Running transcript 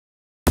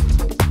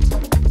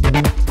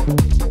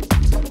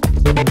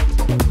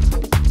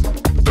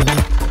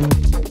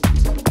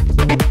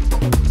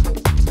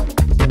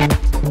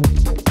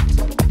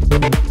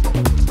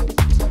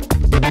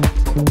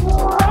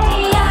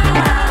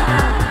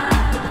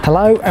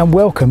Hello and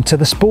welcome to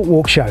the Sport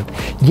Walk Show.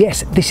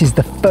 Yes, this is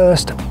the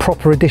first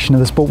proper edition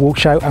of the Sport Walk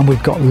Show and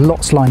we've got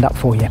lots lined up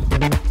for you.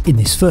 In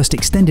this first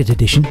extended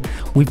edition,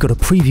 we've got a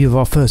preview of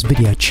our first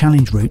video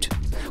challenge route.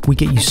 We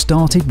get you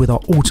started with our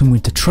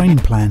autumn-winter training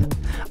plan,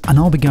 and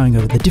I'll be going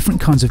over the different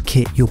kinds of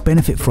kit you'll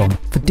benefit from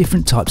for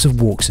different types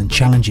of walks and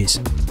challenges.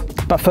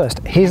 But first,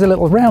 here's a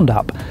little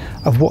roundup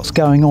of what's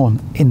going on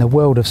in the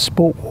world of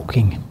sport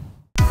walking.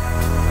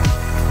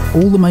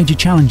 All the major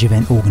challenge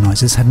event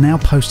organisers have now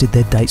posted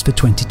their dates for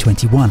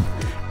 2021,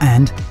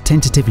 and,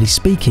 tentatively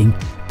speaking,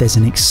 there's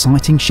an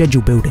exciting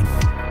schedule building.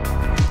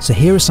 So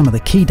here are some of the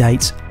key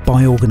dates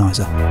by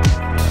organiser.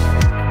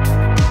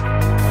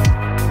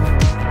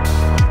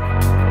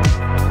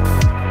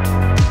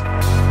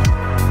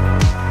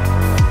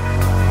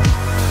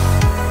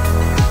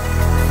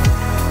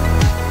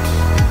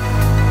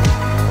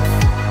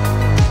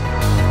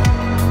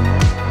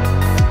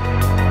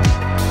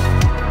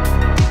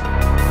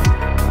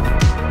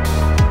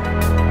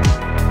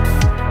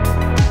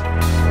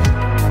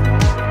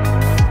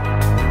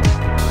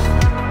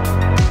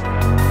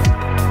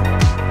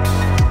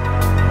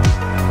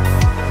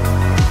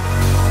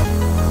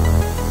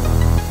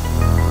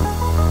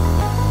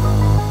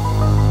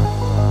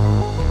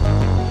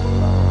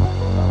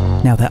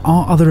 Now there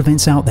are other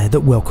events out there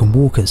that welcome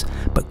walkers,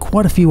 but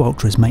quite a few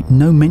ultras make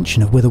no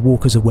mention of whether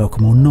walkers are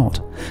welcome or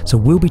not, so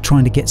we'll be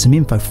trying to get some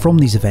info from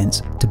these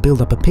events to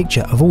build up a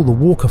picture of all the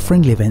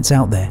walker-friendly events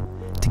out there,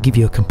 to give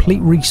you a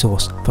complete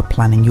resource for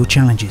planning your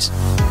challenges.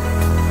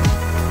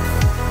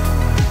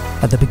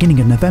 At the beginning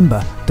of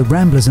November, the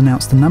Ramblers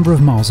announced the number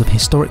of miles of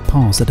historic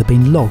paths that have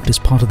been logged as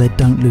part of their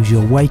Don't Lose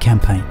Your Way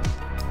campaign,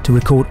 to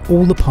record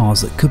all the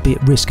paths that could be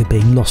at risk of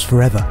being lost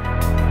forever.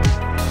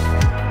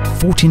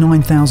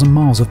 49,000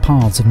 miles of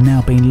paths have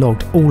now been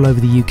logged all over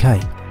the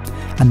UK,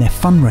 and they're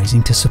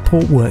fundraising to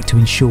support work to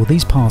ensure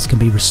these paths can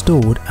be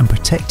restored and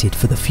protected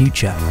for the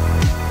future.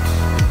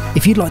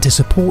 If you'd like to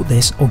support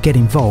this or get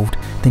involved,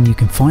 then you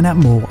can find out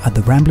more at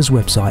the Ramblers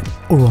website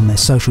or on their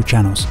social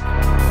channels.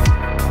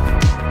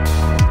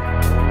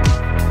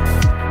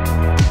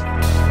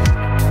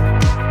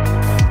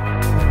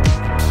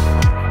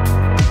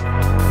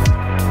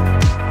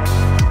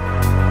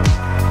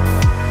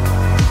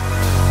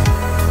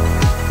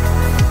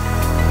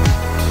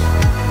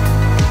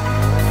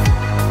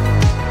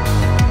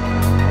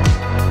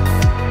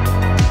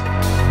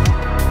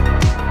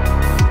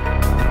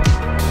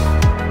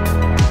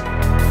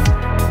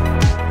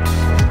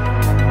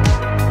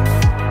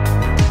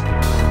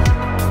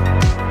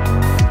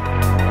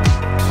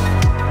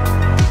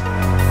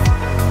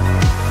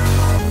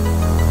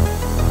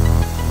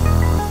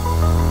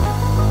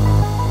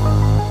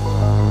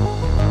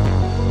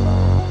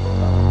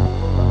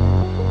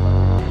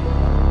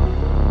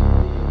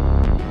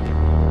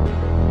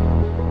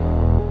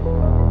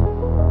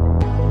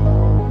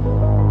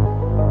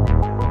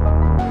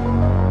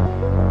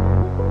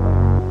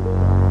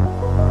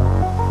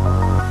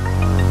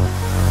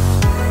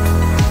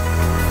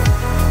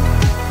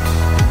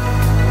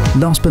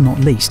 Last but not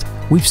least,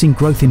 we've seen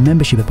growth in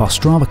membership of our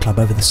Strava club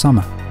over the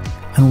summer,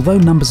 and although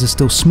numbers are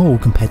still small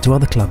compared to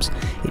other clubs,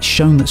 it's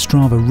shown that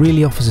Strava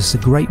really offers us a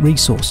great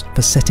resource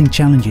for setting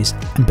challenges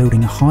and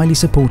building a highly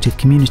supportive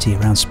community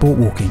around sport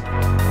walking.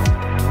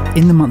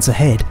 In the months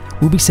ahead,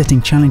 we'll be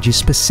setting challenges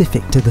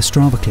specific to the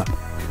Strava club,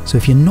 so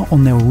if you're not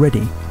on there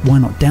already, why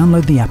not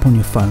download the app on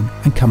your phone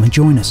and come and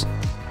join us.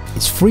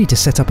 It's free to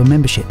set up a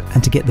membership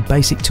and to get the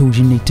basic tools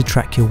you need to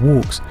track your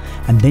walks,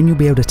 and then you'll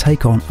be able to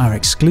take on our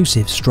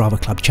exclusive Strava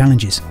Club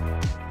challenges.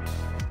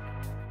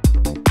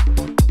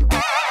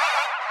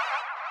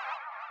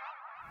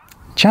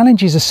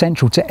 Challenge is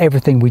essential to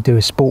everything we do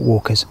as sport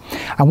walkers,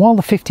 and while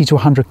the 50 to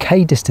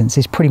 100k distance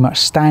is pretty much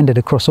standard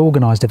across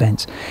organised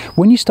events,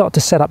 when you start to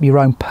set up your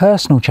own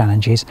personal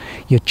challenges,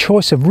 your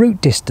choice of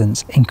route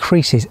distance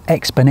increases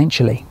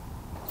exponentially.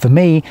 For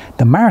me,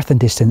 the marathon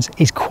distance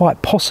is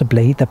quite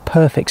possibly the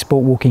perfect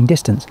sport walking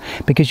distance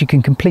because you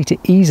can complete it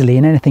easily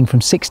in anything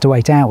from 6 to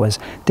 8 hours,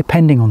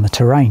 depending on the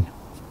terrain.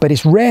 But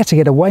it's rare to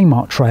get a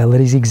waymark trail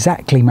that is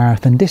exactly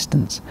marathon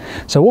distance.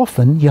 So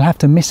often you'll have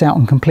to miss out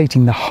on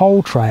completing the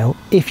whole trail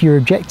if your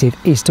objective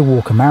is to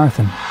walk a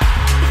marathon.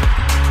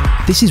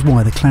 This is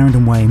why the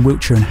Clarendon Way in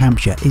Wiltshire and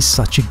Hampshire is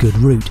such a good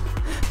route,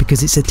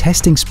 because it's a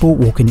testing sport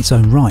walk in its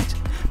own right,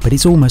 but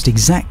it's almost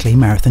exactly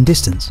marathon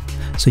distance,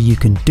 so you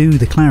can do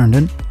the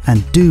Clarendon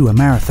and do a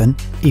marathon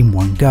in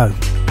one go.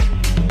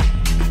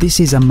 This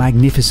is a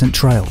magnificent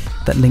trail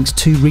that links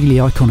two really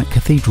iconic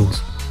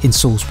cathedrals in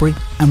Salisbury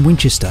and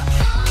Winchester.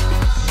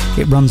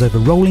 It runs over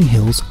rolling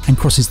hills and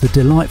crosses the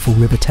delightful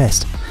River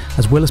Test,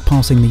 as well as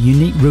passing the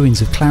unique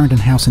ruins of Clarendon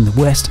House in the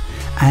west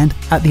and,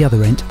 at the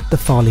other end, the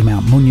Farley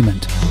Mount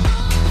Monument.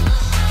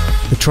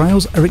 The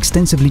trails are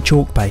extensively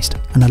chalk-based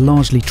and are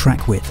largely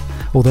track width,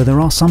 although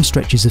there are some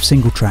stretches of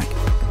single track.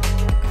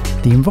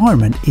 The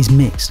environment is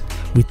mixed,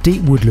 with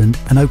deep woodland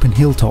and open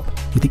hilltop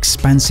with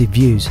expansive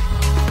views.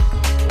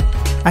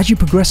 As you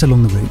progress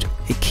along the route,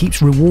 it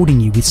keeps rewarding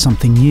you with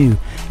something new,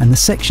 and the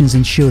sections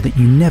ensure that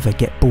you never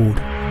get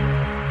bored.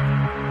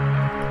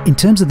 In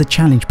terms of the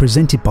challenge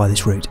presented by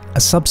this route, a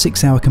sub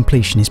 6 hour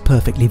completion is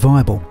perfectly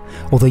viable,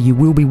 although you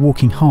will be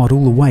walking hard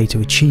all the way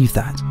to achieve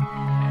that.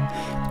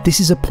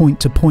 This is a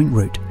point-to-point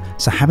route,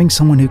 so having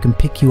someone who can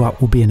pick you up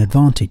will be an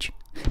advantage.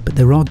 But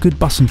there are good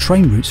bus and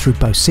train routes through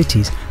both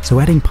cities, so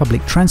adding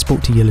public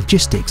transport to your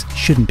logistics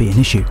shouldn't be an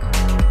issue.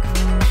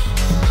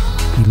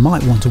 You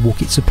might want to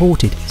walk it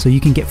supported, so you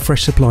can get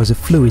fresh supplies of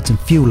fluids and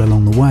fuel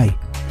along the way.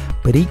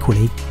 But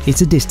equally,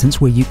 it's a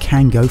distance where you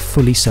can go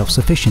fully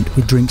self-sufficient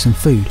with drinks and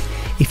food,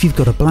 if you've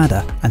got a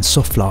bladder and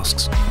soft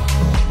flasks.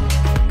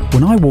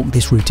 When I walked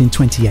this route in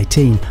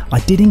 2018, I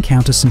did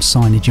encounter some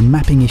signage and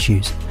mapping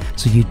issues,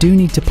 so you do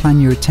need to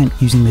plan your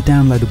attempt using the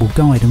downloadable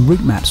guide and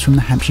route maps from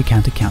the Hampshire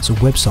County Council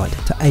website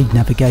to aid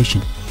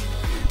navigation.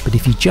 But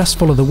if you just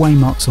follow the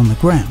waymarks on the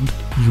ground,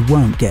 you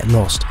won't get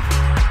lost.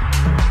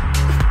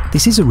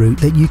 This is a route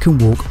that you can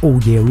walk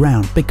all year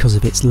round because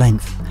of its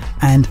length,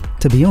 and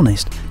to be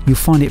honest, you'll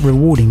find it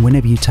rewarding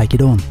whenever you take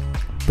it on.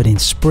 But in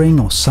spring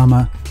or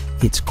summer,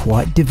 it's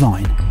quite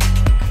divine.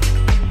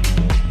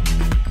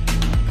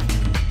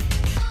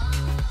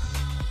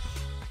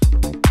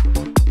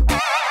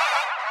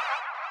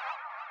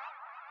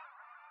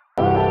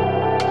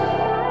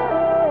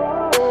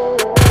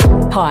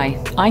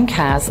 Hi, I'm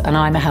Kaz and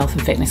I'm a health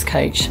and fitness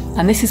coach,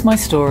 and this is my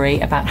story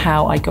about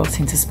how I got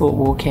into sport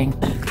walking.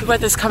 The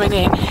weather's coming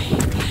in.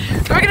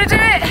 We're gonna do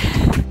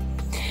it!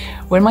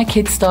 When my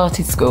kids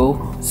started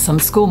school, some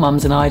school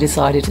mums and I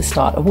decided to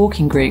start a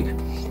walking group,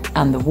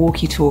 and the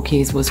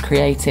walkie-talkies was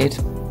created,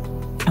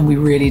 and we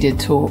really did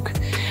talk.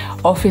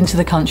 Off into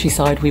the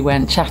countryside we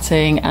went,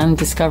 chatting and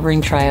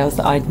discovering trails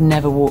that I'd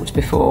never walked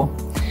before.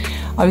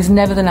 I was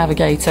never the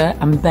navigator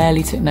and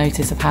barely took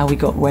notice of how we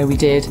got where we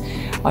did.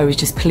 I was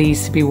just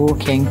pleased to be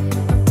walking.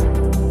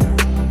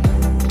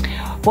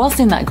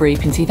 Whilst in that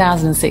group in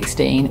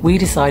 2016, we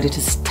decided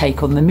to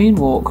take on the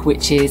Moonwalk,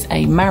 which is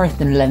a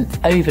marathon-length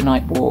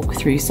overnight walk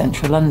through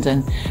central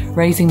London,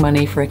 raising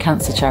money for a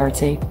cancer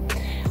charity.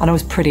 And I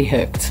was pretty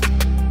hooked.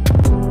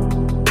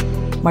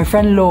 My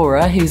friend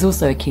Laura, who's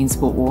also a keen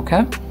sport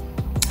walker,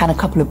 and a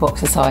couple of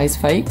boxer-sized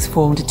folks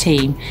formed a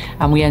team,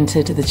 and we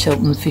entered the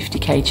Chiltern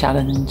 50k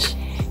challenge.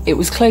 It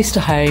was close to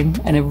home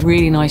and a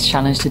really nice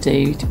challenge to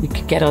do. We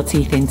could get our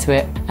teeth into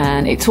it,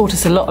 and it taught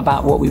us a lot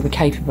about what we were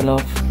capable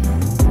of.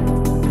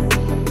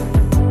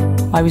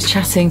 I was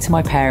chatting to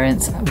my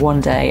parents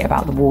one day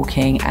about the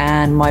walking,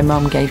 and my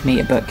mum gave me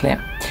a booklet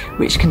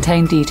which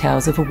contained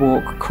details of a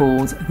walk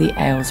called the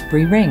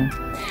Aylesbury Ring.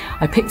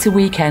 I picked a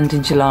weekend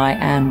in July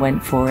and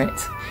went for it.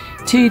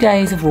 2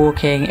 days of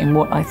walking in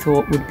what I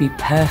thought would be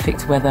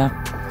perfect weather.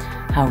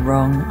 How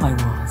wrong I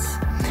was.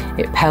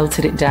 It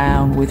pelted it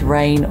down with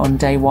rain on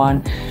day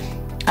one,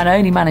 and I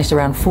only managed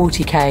around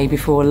 40k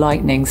before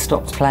lightning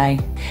stopped play.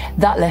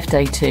 That left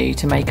day two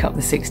to make up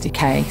the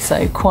 60k,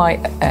 so quite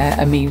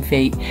a mean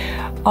feat.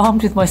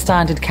 Armed with my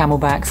standard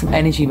camelback, some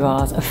energy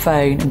bars, a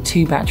phone and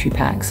 2 battery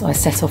packs, I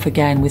set off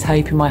again with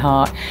hope in my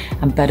heart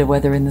and better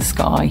weather in the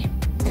sky.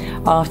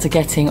 After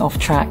getting off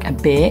track a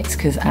bit,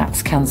 because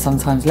apps can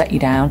sometimes let you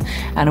down,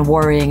 and a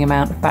worrying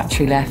amount of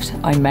battery left,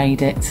 I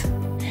made it.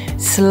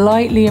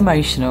 Slightly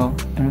emotional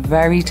and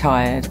very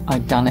tired,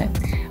 I'd done it.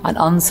 An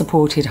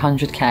unsupported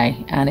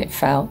 100k, and it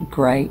felt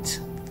great.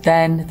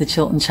 Then the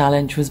Chiltern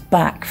Challenge was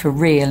back for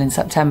real in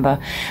September,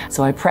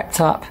 so I prepped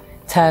up,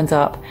 turned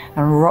up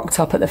and rocked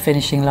up at the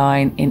finishing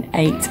line in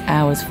 8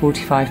 hours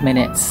 45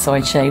 minutes, so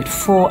I shaved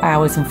 4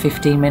 hours and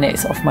 15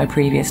 minutes off my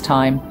previous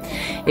time.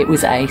 It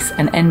was ace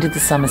and ended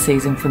the summer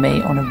season for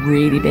me on a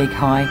really big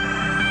high.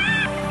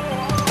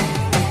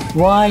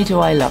 Why do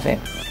I love it?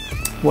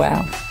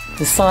 Well,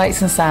 the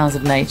sights and sounds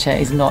of nature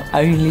is not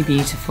only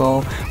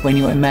beautiful when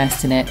you're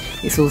immersed in it,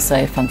 it's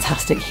also a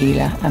fantastic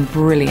healer and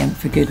brilliant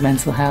for good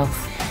mental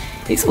health.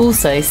 It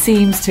also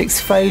seems to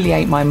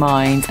exfoliate my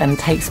mind and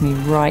takes me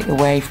right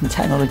away from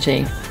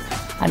technology.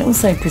 And it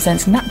also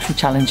presents natural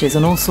challenges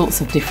on all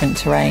sorts of different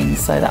terrains,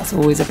 so that's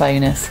always a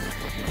bonus.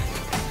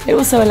 It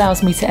also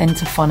allows me to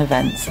enter fun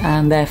events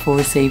and therefore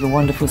receive a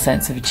wonderful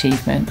sense of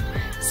achievement.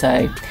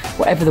 So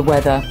whatever the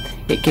weather,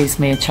 it gives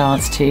me a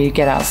chance to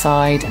get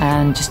outside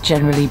and just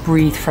generally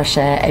breathe fresh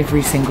air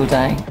every single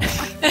day.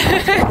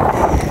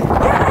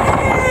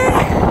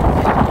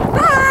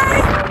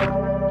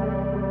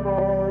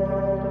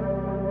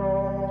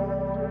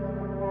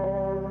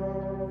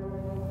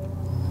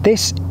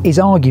 This is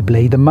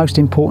arguably the most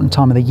important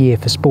time of the year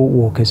for sport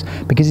walkers,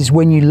 because it's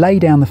when you lay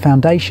down the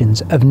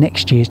foundations of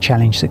next year's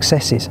challenge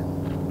successes.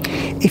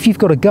 If you've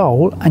got a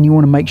goal and you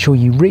want to make sure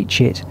you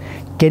reach it,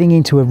 getting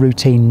into a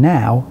routine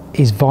now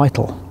is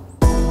vital.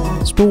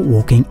 Sport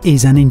walking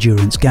is an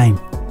endurance game.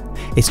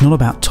 It's not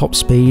about top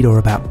speed or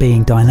about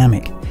being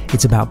dynamic.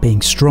 It's about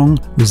being strong,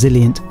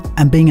 resilient,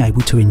 and being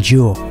able to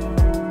endure.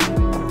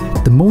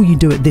 The more you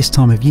do it this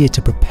time of year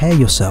to prepare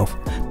yourself,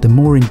 the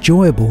more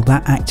enjoyable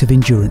that act of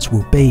endurance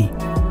will be.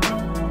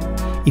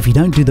 If you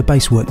don't do the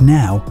base work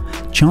now,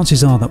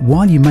 chances are that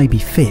while you may be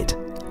fit,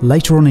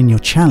 later on in your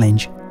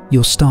challenge,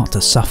 you'll start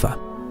to suffer.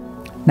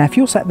 Now, if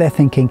you're sat there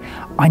thinking,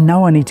 I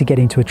know I need to get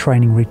into a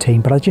training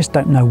routine, but I just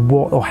don't know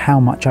what or how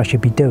much I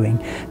should be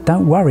doing,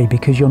 don't worry,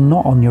 because you're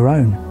not on your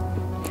own.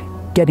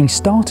 Getting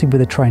started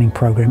with a training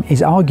program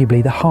is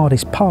arguably the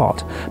hardest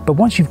part, but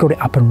once you've got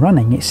it up and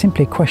running, it's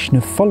simply a question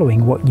of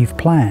following what you've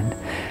planned.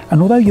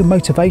 And although your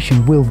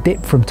motivation will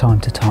dip from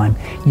time to time,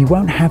 you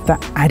won't have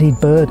that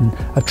added burden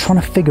of trying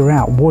to figure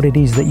out what it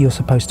is that you're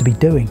supposed to be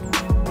doing.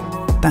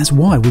 That's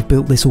why we've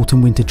built this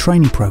autumn-winter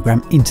training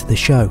program into the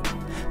show.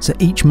 So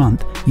each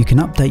month you can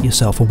update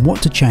yourself on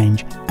what to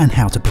change and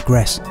how to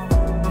progress.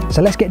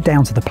 So let's get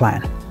down to the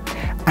plan.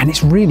 And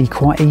it's really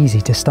quite easy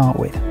to start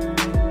with.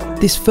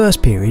 This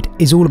first period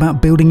is all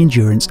about building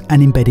endurance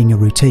and embedding a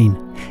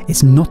routine.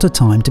 It's not a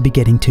time to be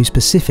getting too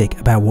specific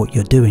about what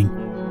you're doing.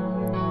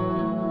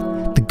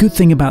 The good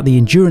thing about the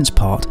endurance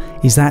part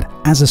is that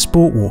as a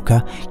sport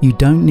walker, you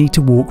don't need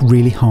to walk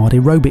really hard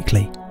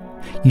aerobically.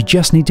 You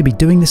just need to be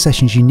doing the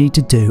sessions you need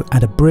to do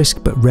at a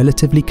brisk but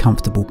relatively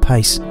comfortable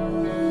pace.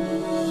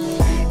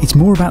 It's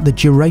more about the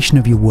duration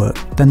of your work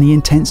than the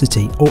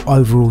intensity or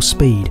overall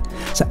speed.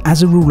 So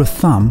as a rule of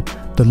thumb,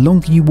 the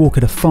longer you walk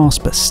at a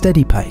fast but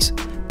steady pace,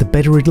 the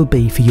better it'll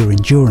be for your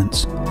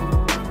endurance.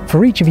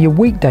 For each of your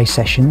weekday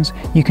sessions,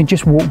 you can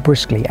just walk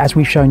briskly, as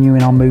we've shown you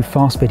in our Move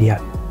Fast video.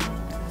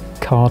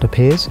 Card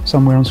appears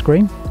somewhere on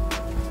screen.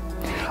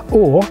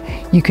 Or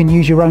you can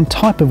use your own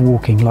type of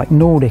walking, like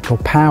Nordic or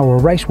power or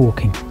race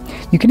walking.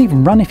 You can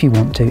even run if you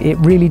want to. It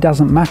really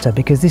doesn't matter,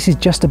 because this is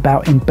just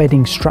about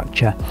embedding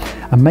structure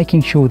and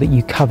making sure that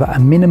you cover a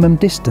minimum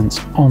distance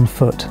on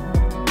foot.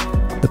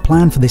 The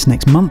plan for this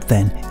next month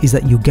then is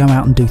that you'll go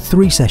out and do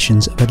 3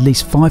 sessions of at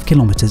least 5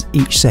 kilometers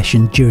each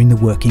session during the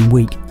working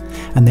week,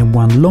 and then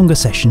 1 longer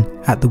session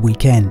at the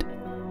weekend.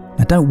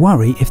 Now don't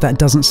worry if that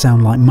doesn't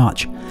sound like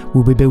much.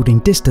 We'll be building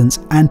distance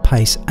and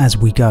pace as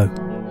we go.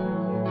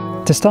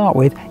 To start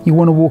with, you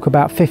want to walk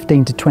about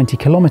 15 to 20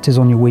 kilometers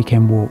on your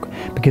weekend walk,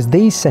 because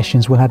these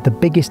sessions will have the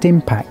biggest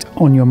impact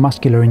on your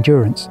muscular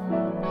endurance.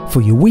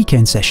 For your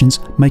weekend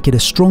sessions, make it a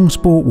strong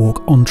sport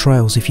walk on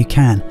trails if you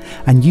can,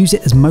 and use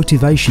it as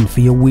motivation for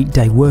your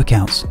weekday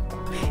workouts.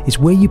 It's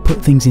where you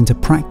put things into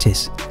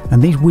practice,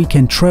 and these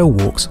weekend trail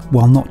walks,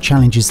 while not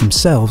challenges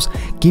themselves,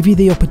 give you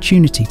the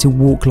opportunity to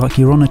walk like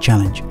you're on a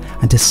challenge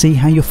and to see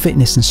how your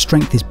fitness and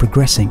strength is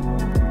progressing.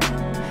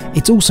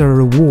 It's also a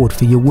reward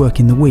for your work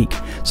in the week,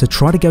 so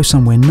try to go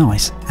somewhere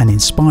nice and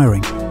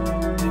inspiring.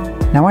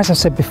 Now, as I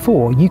said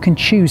before, you can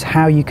choose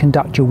how you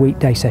conduct your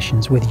weekday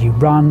sessions. Whether you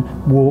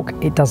run, walk,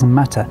 it doesn't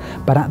matter.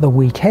 But at the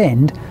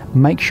weekend,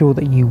 make sure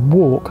that you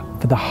walk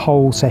for the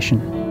whole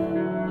session.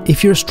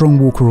 If you're a strong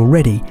walker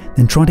already,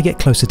 then try to get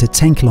closer to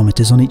 10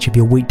 kilometers on each of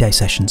your weekday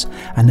sessions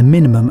and a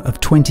minimum of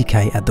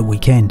 20k at the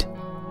weekend.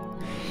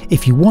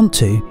 If you want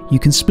to, you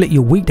can split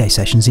your weekday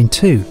sessions in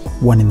 2,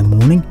 one in the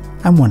morning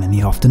and one in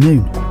the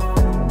afternoon.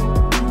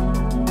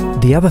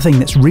 The other thing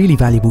that's really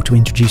valuable to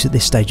introduce at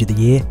this stage of the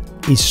year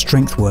is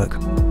strength work.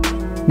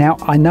 Now,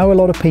 I know a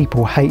lot of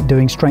people hate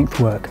doing strength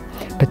work,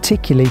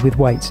 particularly with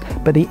weights,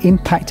 but the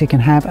impact it can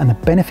have and the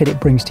benefit it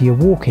brings to your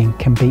walking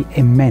can be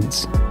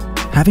immense.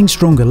 Having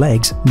stronger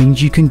legs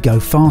means you can go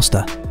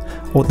faster,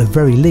 or at the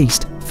very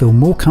least, feel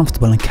more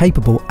comfortable and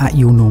capable at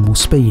your normal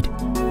speed.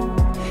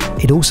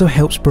 It also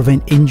helps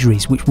prevent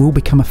injuries, which will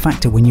become a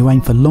factor when you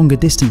aim for longer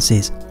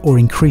distances or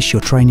increase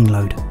your training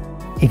load.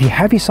 If you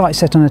have your sights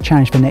set on a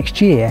challenge for next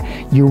year,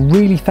 you'll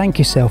really thank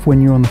yourself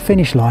when you're on the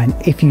finish line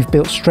if you've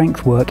built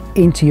strength work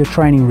into your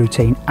training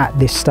routine at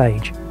this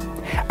stage.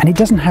 And it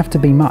doesn't have to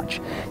be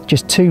much,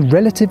 just 2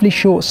 relatively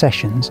short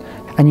sessions,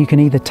 and you can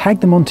either tag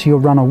them onto your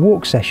run or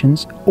walk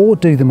sessions or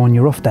do them on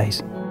your off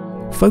days.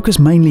 Focus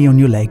mainly on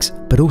your legs,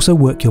 but also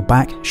work your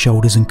back,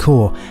 shoulders and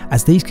core,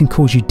 as these can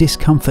cause you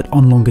discomfort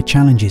on longer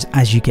challenges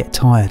as you get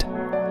tired.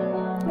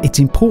 It's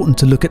important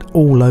to look at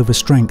all over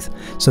strength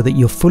so that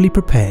you're fully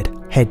prepared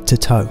head to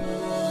toe.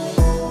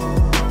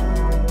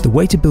 The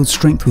way to build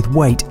strength with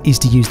weight is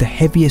to use the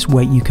heaviest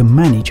weight you can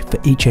manage for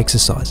each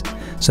exercise.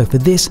 So for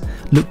this,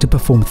 look to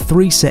perform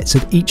 3 sets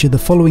of each of the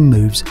following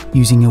moves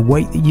using a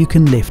weight that you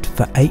can lift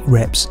for 8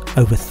 reps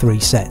over 3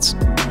 sets.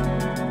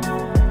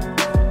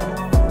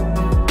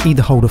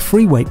 Either hold a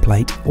free weight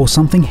plate or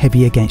something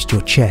heavy against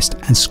your chest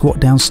and squat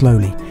down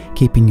slowly,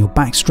 keeping your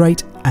back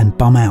straight and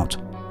bum out.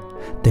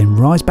 Then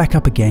rise back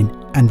up again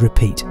and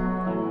repeat.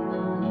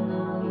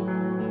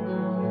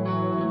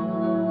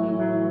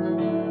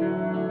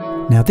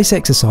 Now, this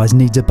exercise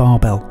needs a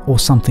barbell or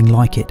something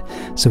like it,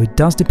 so it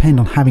does depend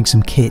on having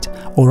some kit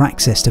or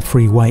access to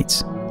free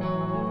weights.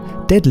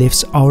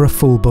 Deadlifts are a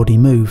full body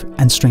move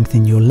and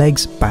strengthen your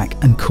legs,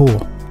 back and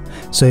core.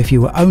 So if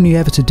you were only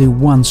ever to do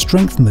one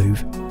strength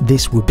move,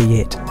 this would be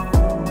it.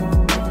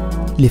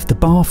 Lift the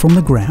bar from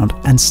the ground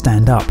and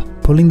stand up,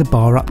 pulling the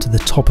bar up to the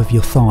top of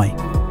your thigh.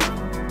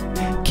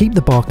 Keep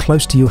the bar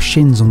close to your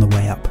shins on the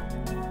way up.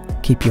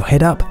 Keep your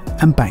head up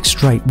and back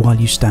straight while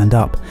you stand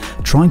up,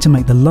 trying to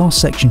make the last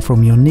section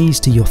from your knees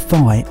to your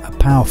thigh a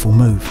powerful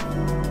move.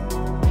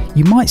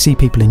 You might see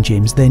people in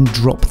gyms then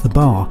drop the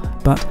bar,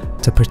 but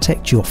to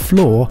protect your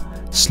floor,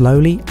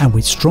 slowly and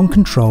with strong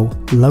control,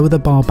 lower the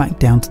bar back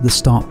down to the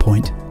start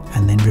point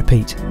and then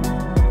repeat.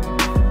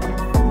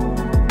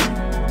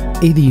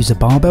 Either use a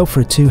barbell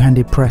for a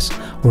two-handed press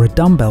or a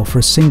dumbbell for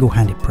a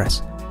single-handed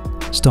press.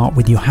 Start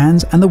with your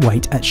hands and the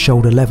weight at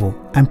shoulder level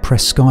and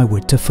press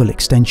skyward to full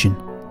extension,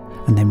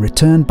 and then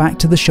return back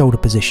to the shoulder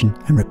position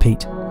and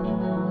repeat.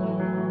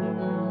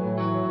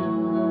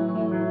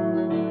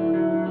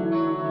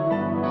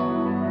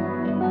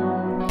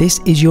 This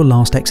is your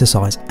last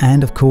exercise,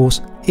 and of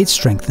course, it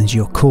strengthens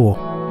your core.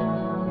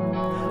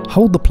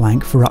 Hold the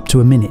plank for up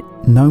to a minute,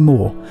 no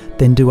more,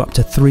 then do up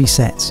to 3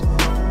 sets.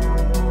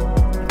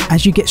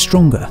 As you get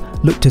stronger,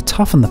 look to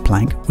toughen the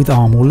plank with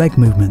arm or leg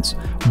movements,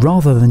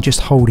 rather than just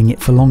holding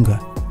it for longer,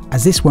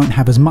 as this won't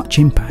have as much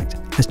impact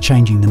as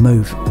changing the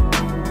move.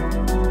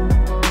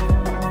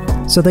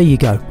 So there you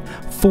go,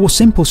 4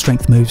 simple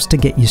strength moves to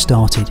get you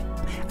started.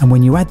 And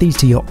when you add these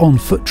to your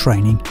on-foot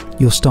training,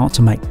 you'll start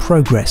to make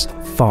progress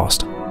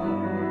fast.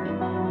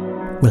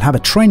 We'll have a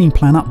training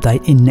plan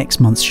update in next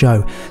month's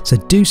show, so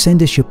do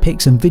send us your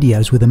pics and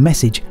videos with a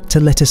message to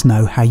let us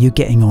know how you're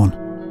getting on.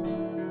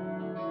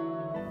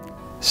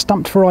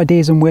 Stumped for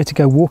ideas on where to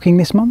go walking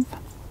this month?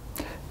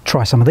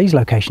 Try some of these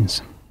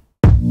locations.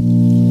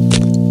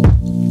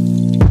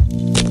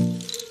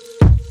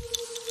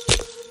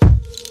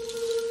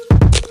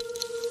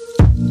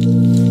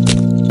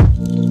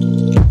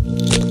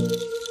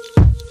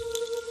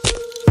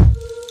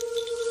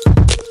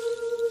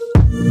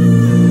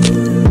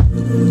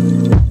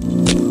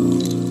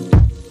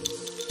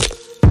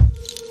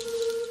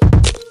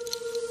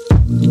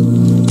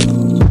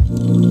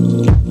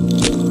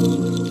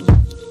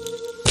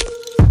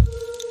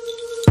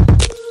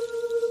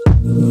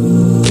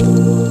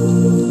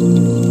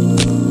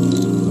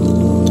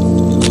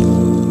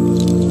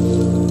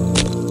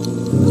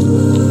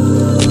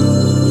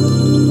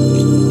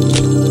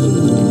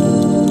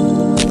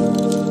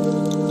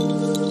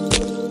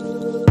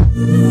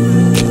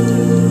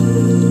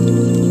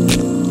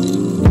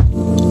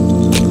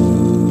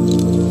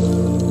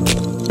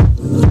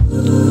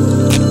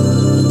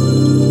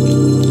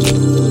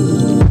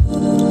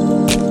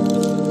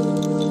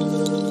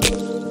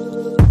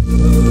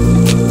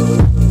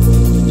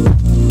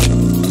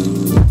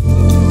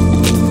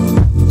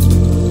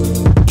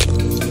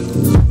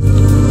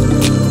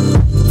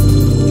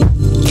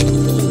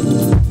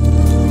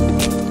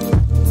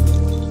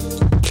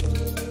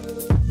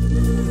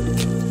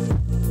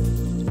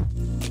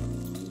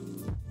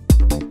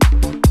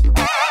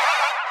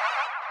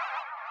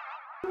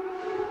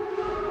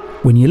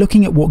 When you're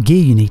looking at what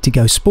gear you need to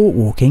go sport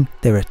walking,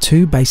 there are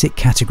 2 basic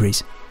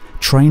categories: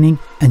 training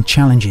and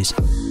challenges.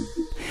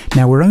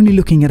 Now we're only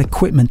looking at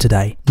equipment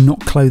today,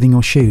 not clothing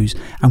or shoes,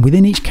 and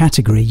within each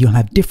category you'll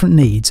have different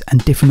needs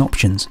and different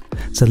options,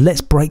 so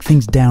let's break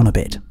things down a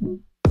bit.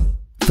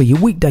 For your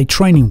weekday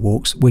training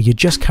walks, where you're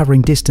just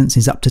covering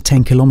distances up to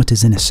 10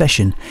 kilometers in a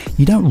session,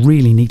 you don't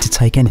really need to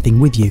take anything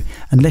with you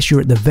unless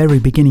you're at the very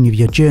beginning of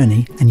your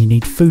journey and you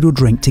need food or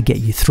drink to get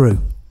you through.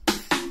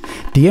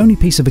 The only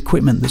piece of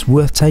equipment that's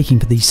worth taking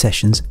for these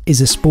sessions is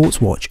a sports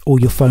watch or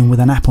your phone with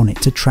an app on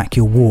it to track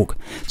your walk,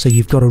 so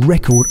you've got a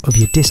record of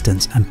your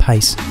distance and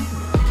pace.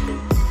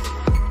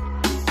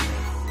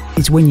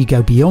 It's when you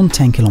go beyond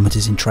 10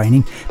 kilometers in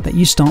training that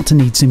you start to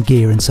need some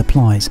gear and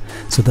supplies,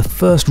 so the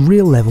first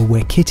real level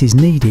where kit is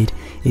needed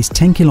is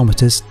 10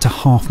 kilometers to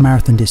half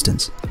marathon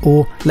distance,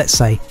 or let's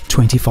say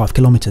 25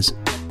 kilometers.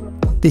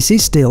 This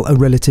is still a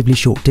relatively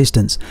short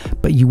distance,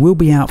 but you will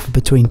be out for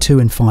between 2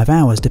 and 5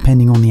 hours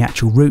depending on the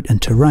actual route and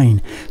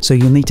terrain, so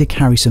you'll need to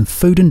carry some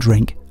food and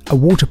drink, a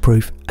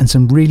waterproof and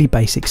some really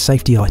basic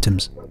safety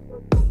items.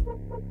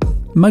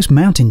 Most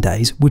mountain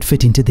days would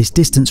fit into this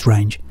distance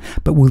range,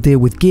 but we'll deal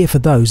with gear for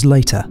those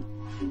later.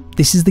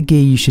 This is the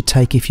gear you should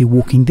take if you're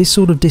walking this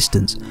sort of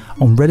distance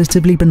on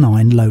relatively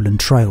benign lowland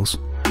trails.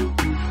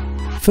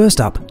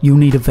 First up, you'll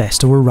need a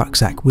vest or a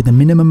rucksack with a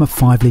minimum of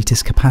 5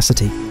 litres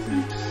capacity.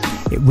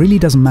 It really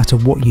doesn't matter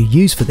what you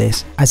use for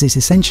this, as it's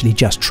essentially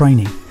just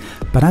training,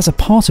 but as a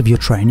part of your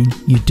training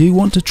you do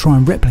want to try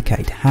and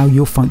replicate how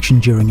you'll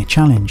function during a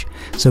challenge,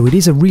 so it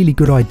is a really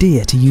good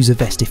idea to use a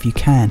vest if you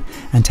can,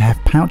 and to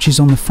have pouches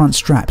on the front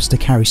straps to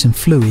carry some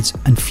fluids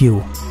and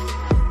fuel.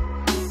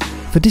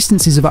 For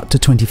distances of up to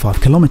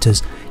 25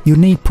 kilometers, you'll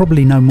need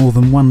probably no more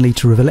than 1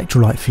 litre of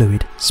electrolyte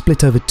fluid,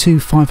 split over 2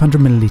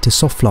 500ml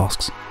soft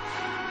flasks.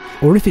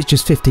 Or if it's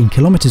just 15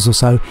 kilometers or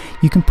so,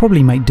 you can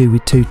probably make do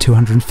with 2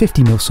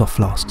 250ml soft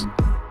flasks.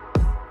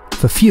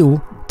 For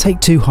fuel, take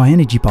 2 high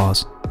energy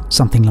bars,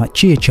 something like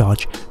Cheer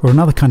Charge or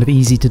another kind of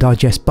easy to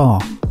digest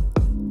bar.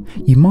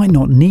 You might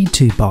not need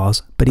 2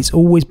 bars, but it's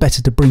always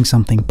better to bring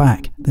something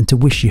back than to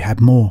wish you had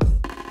more.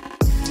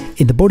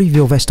 In the body of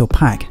your vest or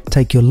pack,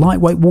 take your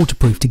lightweight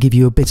waterproof to give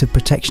you a bit of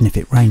protection if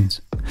it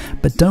rains.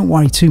 But don't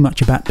worry too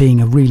much about being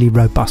a really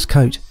robust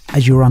coat,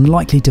 as you're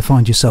unlikely to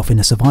find yourself in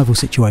a survival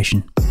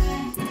situation.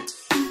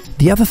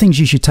 The other things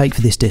you should take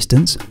for this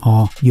distance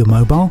are your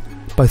mobile,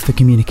 both for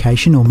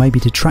communication or maybe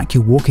to track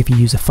your walk if you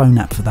use a phone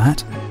app for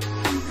that,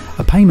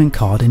 a payment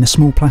card in a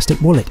small plastic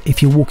wallet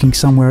if you're walking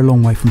somewhere a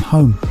long way from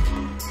home,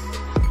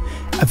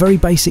 a very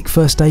basic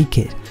first aid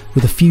kit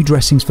with a few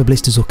dressings for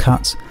blisters or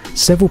cuts,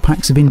 several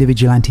packs of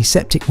individual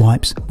antiseptic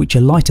wipes, which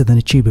are lighter than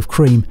a tube of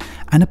cream,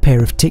 and a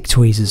pair of tick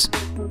tweezers.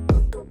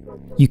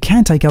 You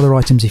can take other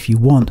items if you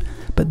want,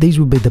 but these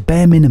will be the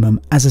bare minimum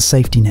as a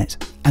safety net,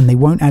 and they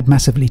won't add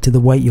massively to the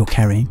weight you're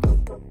carrying.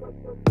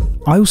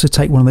 I also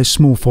take one of those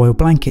small foil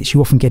blankets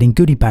you often get in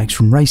goodie bags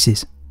from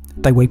races.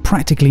 They weigh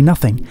practically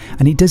nothing,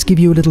 and it does give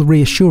you a little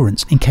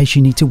reassurance in case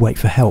you need to wait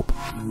for help.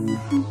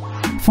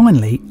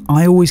 Finally,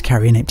 I always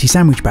carry an empty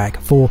sandwich bag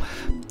for,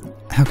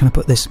 how can I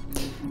put this,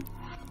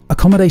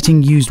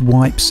 accommodating used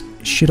wipes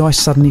should I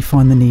suddenly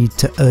find the need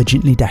to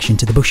urgently dash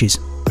into the bushes.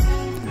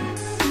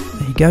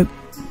 There you go,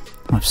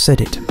 I've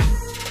said it.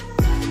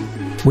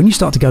 When you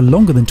start to go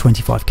longer than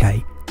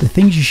 25k, the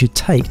things you should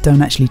take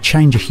don't actually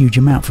change a huge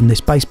amount from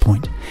this base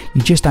point.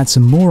 You just add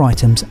some more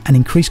items and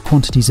increase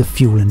quantities of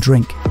fuel and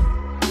drink.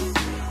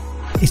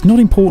 It's not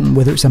important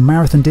whether it's a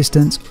marathon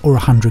distance or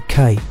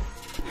 100k.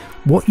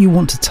 What you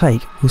want to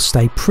take will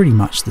stay pretty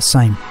much the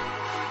same.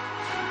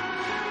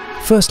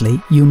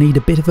 Firstly, you'll need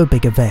a bit of a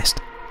bigger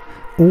vest.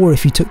 Or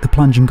if you took the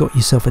plunge and got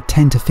yourself a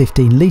 10 to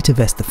 15 litre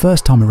vest the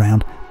first time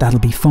around, that'll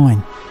be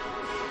fine.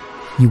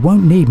 You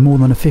won't need more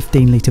than a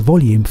 15 litre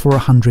volume for a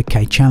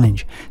 100k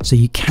challenge, so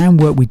you can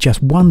work with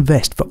just one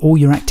vest for all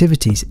your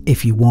activities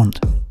if you want.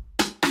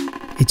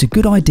 It's a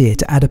good idea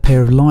to add a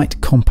pair of light,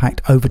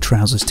 compact over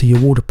trousers to your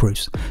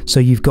waterproofs, so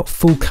you've got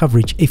full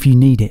coverage if you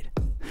need it,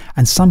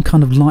 and some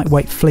kind of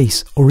lightweight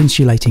fleece or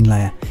insulating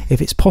layer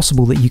if it's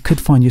possible that you could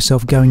find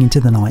yourself going into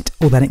the night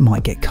or that it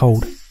might get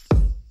cold.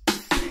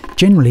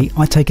 Generally,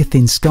 I take a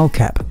thin skull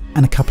cap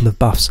and a couple of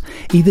buffs,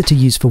 either to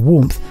use for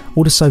warmth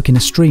or to soak in a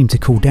stream to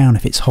cool down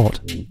if it's hot.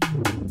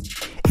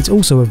 It's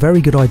also a very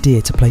good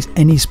idea to place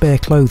any spare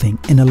clothing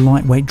in a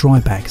lightweight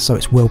dry bag so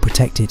it's well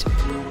protected.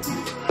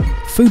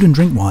 Food and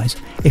drink wise,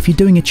 if you're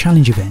doing a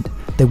challenge event,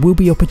 there will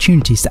be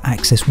opportunities to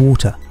access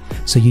water,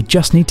 so you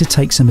just need to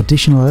take some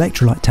additional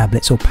electrolyte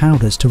tablets or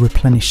powders to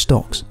replenish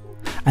stocks,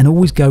 and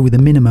always go with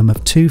a minimum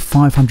of 2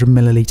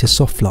 500ml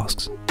soft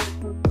flasks.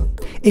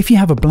 If you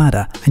have a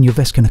bladder and your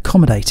vest can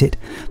accommodate it,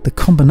 the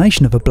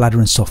combination of a bladder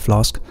and soft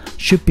flask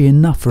should be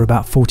enough for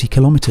about 40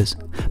 kilometers,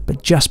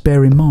 but just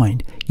bear in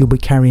mind you'll be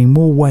carrying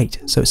more weight,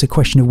 so it's a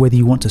question of whether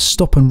you want to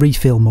stop and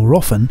refill more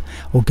often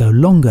or go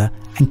longer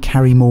and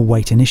carry more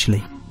weight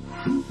initially.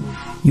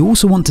 You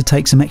also want to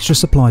take some extra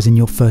supplies in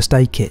your first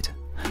aid kit,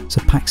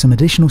 so pack some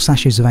additional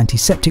sachets of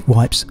antiseptic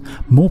wipes,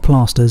 more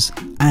plasters,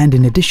 and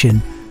in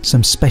addition,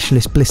 some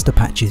specialist blister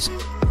patches.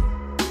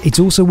 It's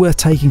also worth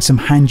taking some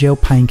hand gel,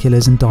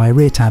 painkillers and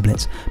diarrhea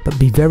tablets, but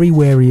be very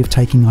wary of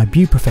taking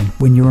ibuprofen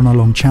when you're on a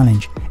long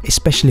challenge,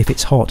 especially if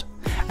it's hot,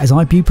 as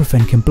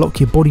ibuprofen can block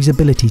your body's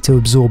ability to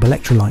absorb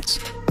electrolytes.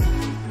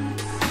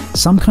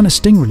 Some kind of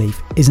sting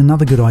relief is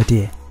another good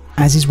idea,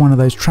 as is one of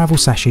those travel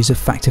sachets of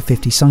Factor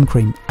 50 sun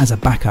cream as a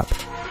backup.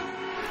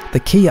 The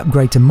key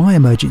upgrade to my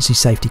emergency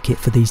safety kit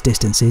for these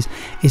distances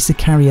is to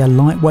carry a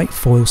lightweight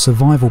foil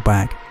survival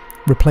bag,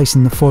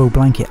 replacing the foil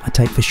blanket I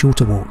take for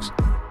shorter walks.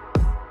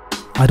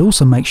 I'd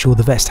also make sure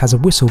the vest has a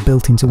whistle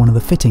built into one of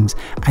the fittings,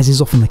 as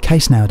is often the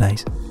case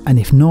nowadays, and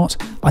if not,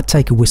 I'd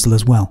take a whistle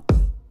as well.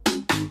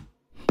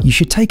 You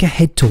should take a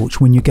head torch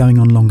when you're going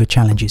on longer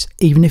challenges,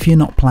 even if you're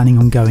not planning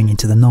on going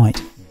into the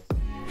night.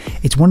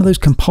 It's one of those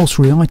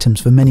compulsory items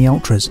for many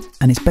ultras,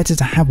 and it's better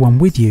to have one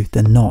with you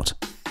than not.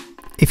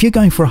 If you're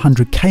going for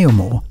 100k or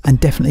more, and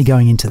definitely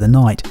going into the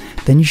night,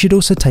 then you should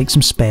also take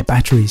some spare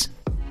batteries.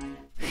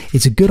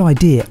 It's a good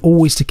idea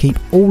always to keep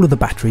all of the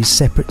batteries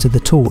separate to the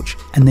torch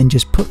and then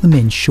just put them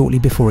in shortly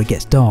before it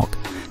gets dark,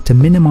 to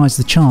minimise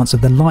the chance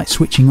of the light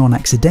switching on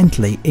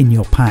accidentally in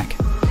your pack.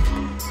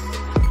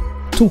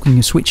 Talking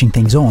of switching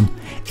things on,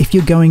 if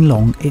you're going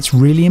long, it's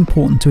really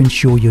important to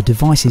ensure your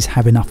devices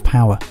have enough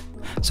power,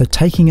 so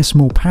taking a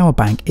small power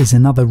bank is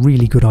another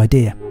really good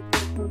idea.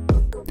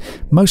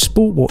 Most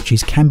sport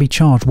watches can be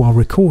charged while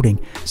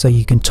recording, so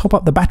you can top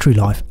up the battery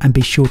life and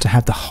be sure to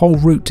have the whole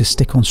route to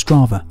stick on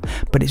Strava,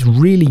 but it's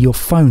really your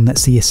phone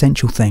that's the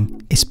essential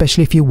thing,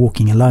 especially if you're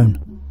walking alone.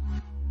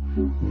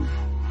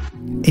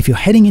 If you're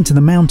heading into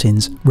the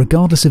mountains,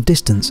 regardless of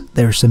distance,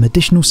 there are some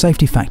additional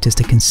safety factors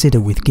to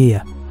consider with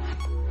gear.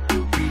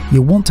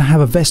 You'll want to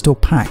have a vest or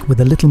pack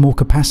with a little more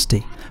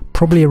capacity,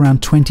 probably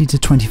around 20 to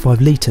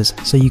 25 litres,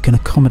 so you can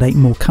accommodate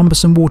more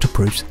cumbersome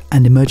waterproofs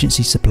and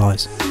emergency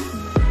supplies.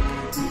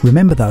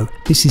 Remember though,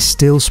 this is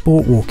still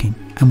sport walking,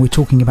 and we're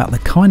talking about the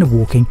kind of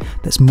walking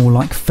that's more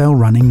like fell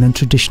running than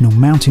traditional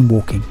mountain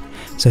walking,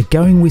 so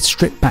going with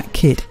stripped back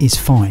kit is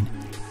fine,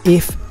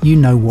 if you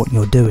know what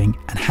you're doing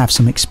and have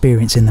some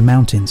experience in the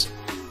mountains.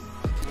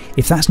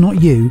 If that's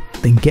not you,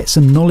 then get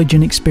some knowledge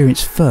and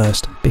experience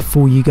first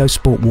before you go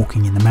sport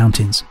walking in the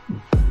mountains.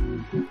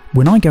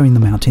 When I go in the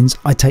mountains,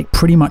 I take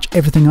pretty much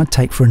everything I'd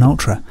take for an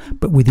ultra,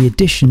 but with the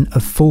addition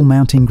of full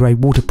mountain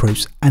grade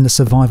waterproofs and a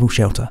survival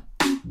shelter.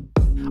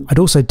 I'd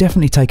also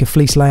definitely take a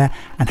fleece layer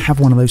and have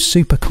one of those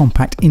super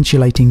compact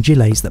insulating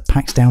gilets that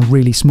packs down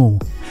really small,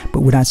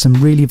 but would add some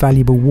really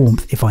valuable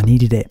warmth if I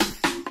needed it.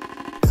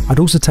 I'd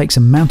also take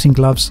some mountain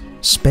gloves,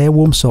 spare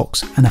warm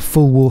socks and a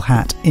full wool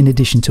hat in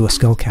addition to a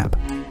skull cap.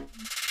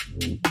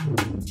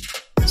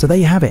 So there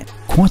you have it,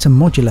 quite a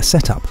modular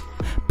setup.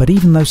 But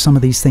even though some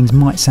of these things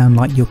might sound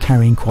like you're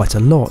carrying quite a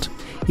lot,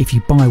 if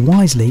you buy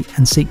wisely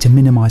and seek to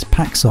minimise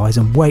pack size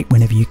and weight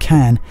whenever you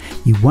can,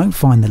 you won't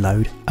find the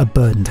load a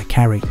burden to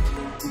carry.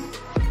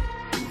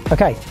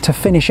 Okay, to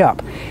finish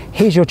up,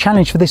 here's your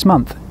challenge for this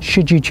month,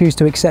 should you choose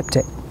to accept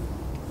it.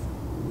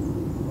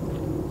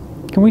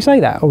 Can we say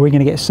that, or are we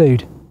going to get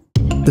sued?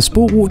 The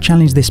Sport Walk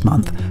challenge this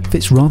month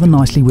fits rather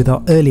nicely with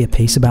our earlier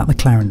piece about the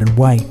Clarendon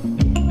Way.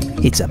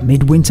 It's a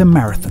midwinter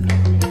marathon.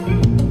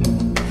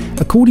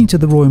 According to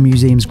the Royal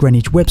Museum's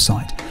Greenwich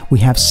website, we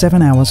have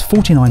 7 hours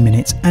 49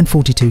 minutes and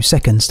 42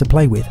 seconds to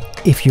play with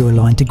if you're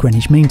aligned to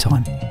Greenwich Mean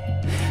Time.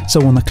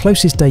 So on the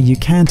closest day you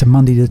can to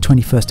Monday the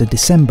 21st of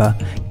December,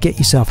 get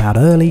yourself out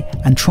early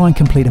and try and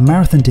complete a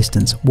marathon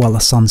distance while the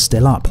sun's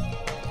still up,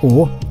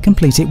 or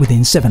complete it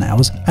within 7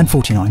 hours and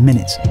 49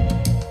 minutes.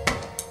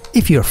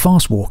 If you're a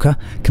fast walker,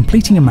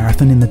 completing a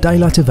marathon in the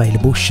daylight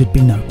available should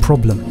be no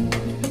problem.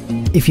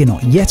 If you're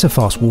not yet a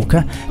fast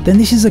walker, then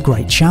this is a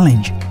great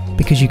challenge,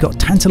 because you've got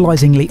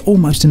tantalisingly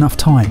almost enough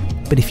time,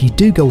 but if you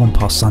do go on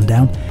past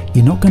sundown,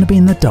 you're not going to be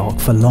in the dark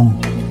for long.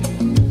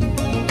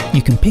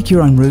 You can pick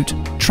your own route,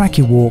 track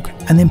your walk,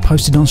 and then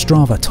post it on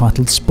Strava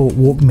titled Sport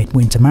Walk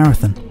Midwinter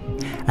Marathon.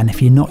 And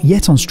if you're not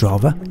yet on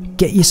Strava,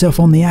 get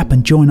yourself on the app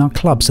and join our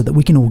club so that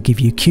we can all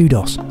give you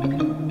kudos.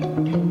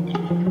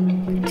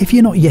 If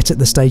you're not yet at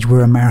the stage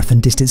where a marathon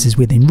distance is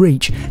within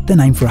reach,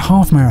 then aim for a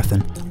half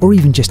marathon, or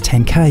even just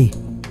 10k.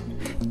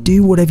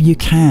 Do whatever you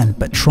can,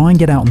 but try and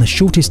get out on the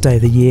shortest day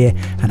of the year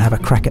and have a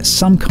crack at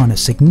some kind of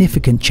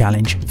significant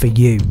challenge for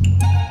you.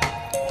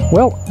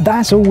 Well,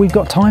 that's all we've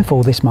got time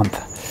for this month.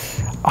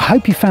 I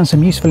hope you found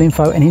some useful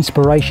info and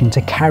inspiration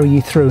to carry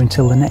you through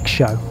until the next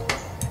show.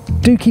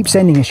 Do keep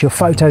sending us your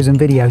photos and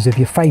videos of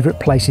your favourite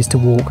places to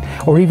walk,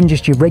 or even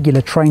just your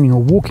regular training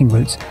or walking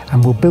routes,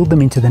 and we'll build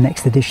them into the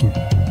next edition.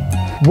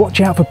 Watch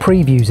out for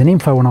previews and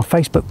info on our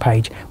Facebook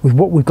page with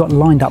what we've got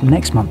lined up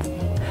next month.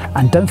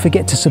 And don't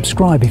forget to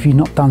subscribe if you've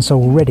not done so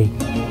already.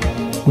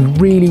 We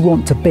really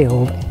want to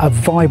build a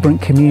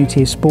vibrant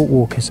community of sport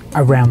walkers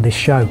around this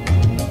show.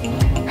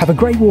 Have a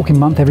great walking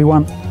month,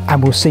 everyone,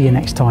 and we'll see you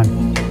next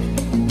time.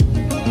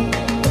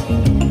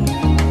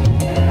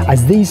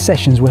 As these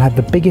sessions will have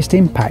the biggest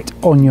impact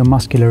on your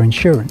muscular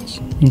insurance.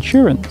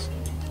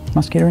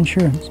 Muscular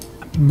insurance.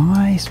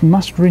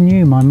 Must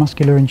renew my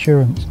muscular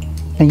insurance.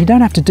 And you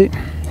don't have to do,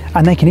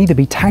 and they can either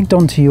be tagged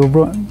onto your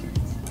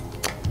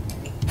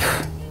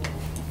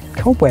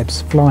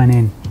cobwebs flying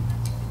in.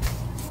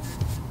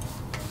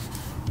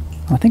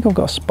 I think I've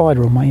got a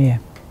spider on my ear.